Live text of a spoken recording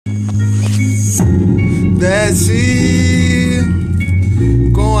Desce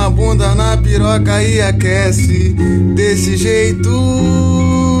com a bunda na piroca e aquece desse jeito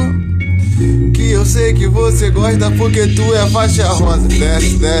que eu sei que você gosta porque tu é faixa rosa.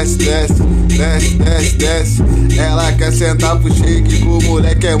 Desce, desce, desce, desce, desce, desce. Ela quer sentar pro shake, que o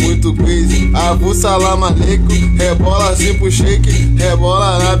moleque é muito crazy. Abu salam aleikum, rebola assim pro shake,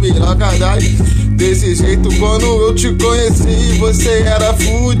 rebola na piroca daí. Desse jeito quando eu te conheci você era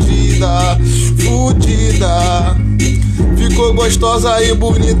fudida, fudida. Ficou gostosa e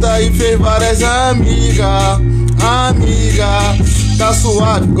bonita e fez várias amigas, amiga. Tá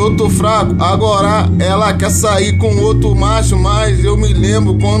suave, eu tô fraco, agora ela quer sair com outro macho. Mas eu me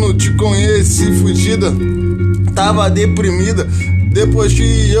lembro quando te conheci fudida, tava deprimida. Depois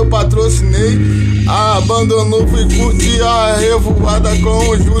que eu patrocinei, abandonou, fui curtir a revoada com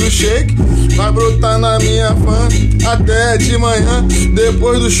o Júlio Shake. Vai brotar na minha fã até de manhã.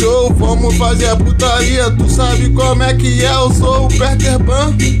 Depois do show vamos fazer a putaria. Tu sabe como é que é, eu sou o Peter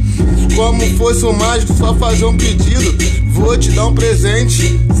Pan. Como fosse um mágico, só fazer um pedido. Vou te dar um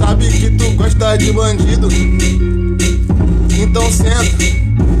presente, sabe que tu gosta de bandido. Então senta,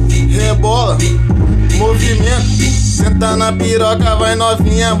 rebola, movimento. Senta na piroca, vai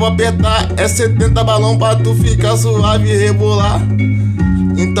novinha, vou apertar. É 70 balão pra tu ficar suave e rebolar.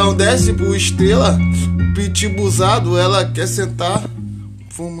 Então desce pro estrela, pitibuzado, ela quer sentar,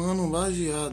 fumando um baseado.